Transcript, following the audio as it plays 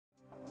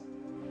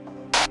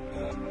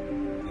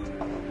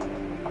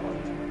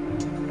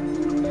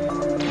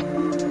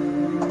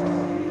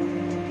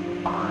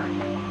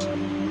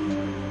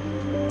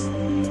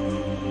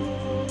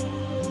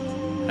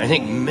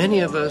think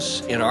many of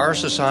us in our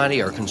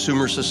society, our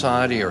consumer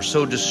society, are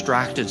so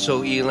distracted,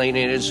 so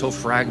alienated, so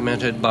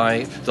fragmented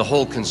by the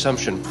whole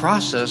consumption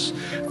process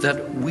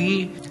that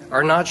we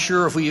are not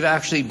sure if we've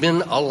actually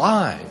been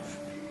alive.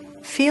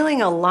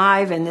 Feeling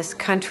alive in this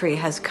country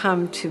has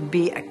come to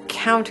be a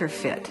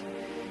counterfeit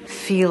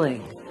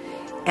feeling,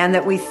 and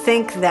that we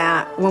think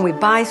that when we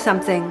buy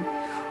something,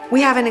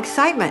 we have an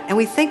excitement and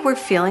we think we're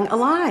feeling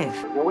alive.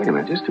 Now, wait a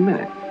minute, just a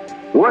minute.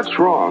 What's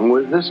wrong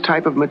with this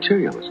type of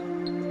materialism?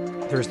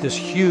 There's this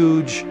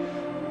huge,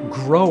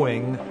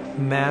 growing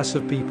mass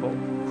of people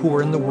who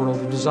are in the world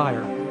of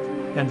desire.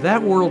 And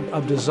that world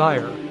of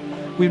desire,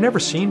 we've never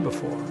seen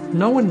before.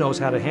 No one knows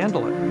how to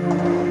handle it.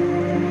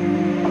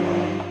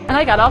 And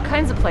I got all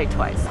kinds of play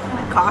toys.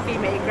 Coffee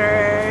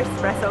maker,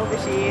 espresso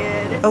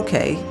machine.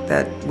 Okay,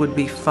 that would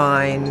be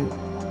fine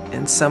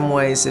in some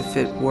ways if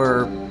it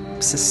were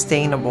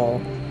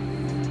sustainable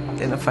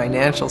in a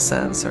financial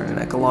sense or an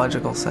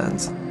ecological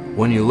sense.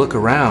 When you look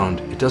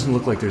around, it doesn't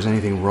look like there's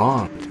anything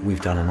wrong.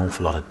 We've done an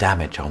awful lot of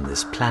damage on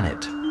this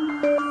planet.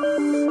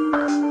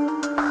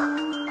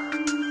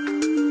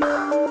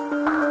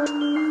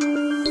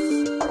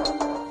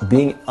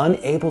 Being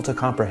unable to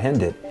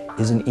comprehend it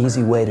is an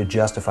easy way to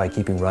justify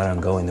keeping right on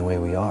going the way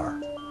we are.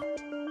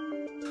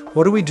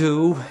 What do we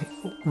do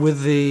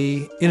with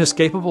the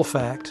inescapable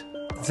fact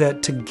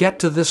that to get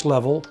to this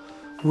level,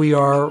 we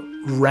are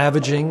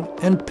ravaging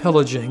and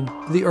pillaging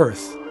the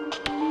earth?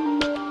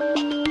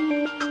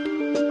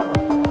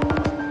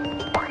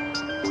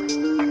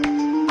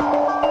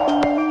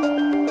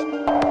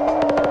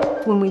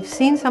 When we've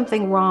seen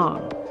something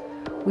wrong,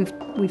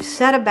 we've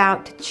set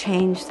about to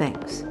change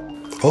things.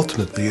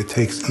 Ultimately, it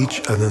takes each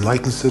an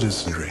enlightened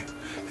citizenry.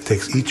 It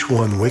takes each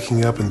one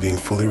waking up and being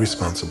fully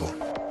responsible.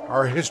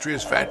 Our history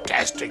is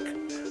fantastic.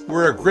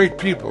 We're a great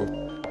people.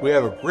 We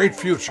have a great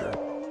future.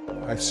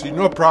 I see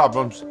no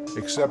problems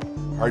except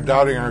our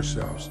doubting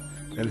ourselves.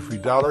 And if we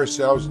doubt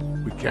ourselves,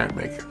 we can't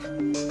make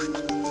it.